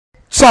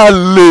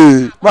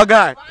Charlie, my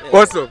guy. Yeah.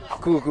 What's up?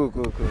 Cool.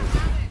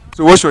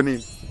 So what's your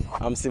name?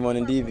 I'm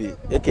Simon Ndibi,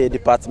 aka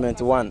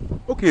Department 1.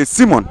 Okay,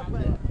 Simon.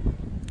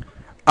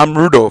 I'm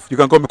Rudolph. You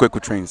can call me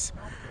Kweku Trains.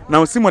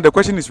 Now, Simon, the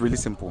question is really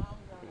simple.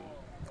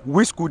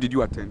 Which school did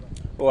you attend?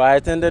 Oh, I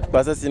attended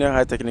Pasa Senior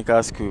High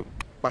Technical School.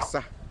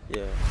 Pasa.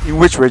 Yeah. In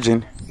which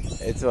region?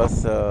 It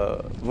was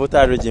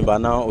Volta region, but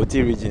now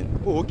OT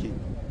region. Oh, okay.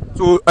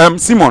 So,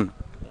 Simon,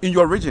 in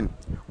your region,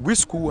 which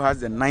school has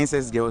the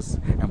nicest girls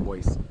and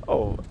boys?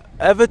 Oh,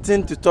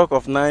 everything to talk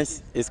of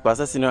nice is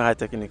Pasa Senior High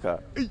Technical.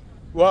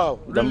 Wow,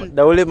 really?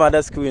 The only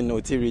mother school in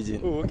OT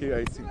region. Oh, okay,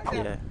 I see.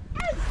 Yeah.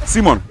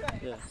 Simon,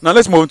 Yeah. now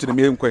let's move on to the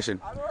main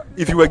question.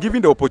 If you were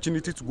given the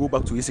opportunity to go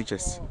back to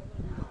SHS,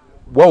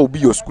 what would be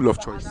your school of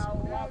choice?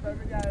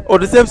 Oh,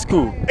 the same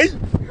school. Hey!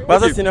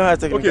 Pasa Senior High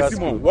Technical Okay,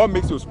 Simon, School. what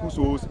makes your school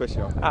so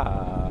special?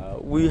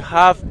 We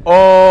have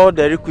all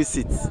the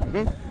requisites.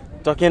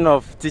 Talking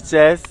of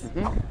teachers,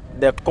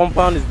 the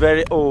compound is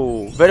very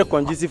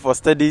conducive for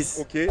studies.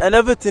 Okay. And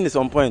everything is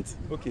on point.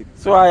 Okay.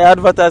 So I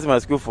advertise my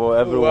school for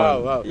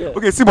everyone. Wow. Yeah.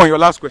 Okay, Simon, your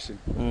last question.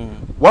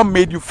 What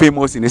made you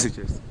famous in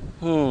SHS?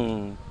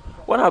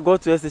 When I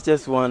got to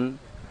SHS 1,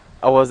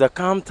 I was a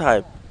calm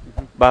type,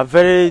 but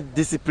very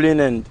disciplined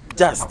and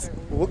just.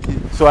 Okay.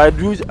 So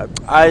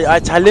I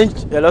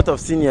challenged a lot of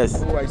seniors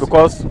I see.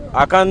 because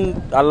I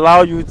can't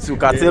allow you to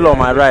curtail on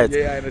my rights.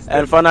 Yeah, I understand.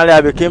 And finally,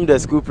 I became the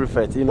school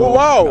prefect. You know. Oh,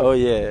 wow. Oh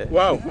yeah.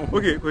 Wow.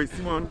 Okay,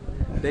 Simon,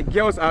 the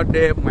girls out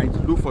there might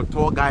look for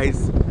tall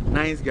guys,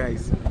 nice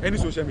guys. Any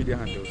social media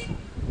handles?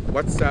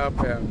 WhatsApp,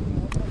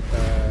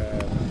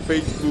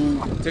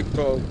 Facebook,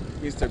 TikTok,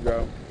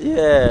 Instagram.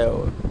 Yeah.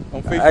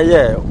 On Facebook.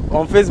 Yeah.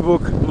 On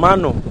Facebook,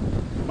 Mano.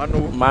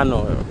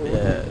 Mano.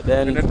 Yeah.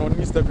 And then on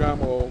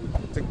Instagram or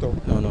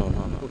TikTok. No.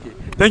 Okay.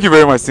 Thank you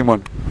very much,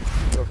 Simon.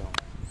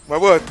 My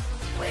word.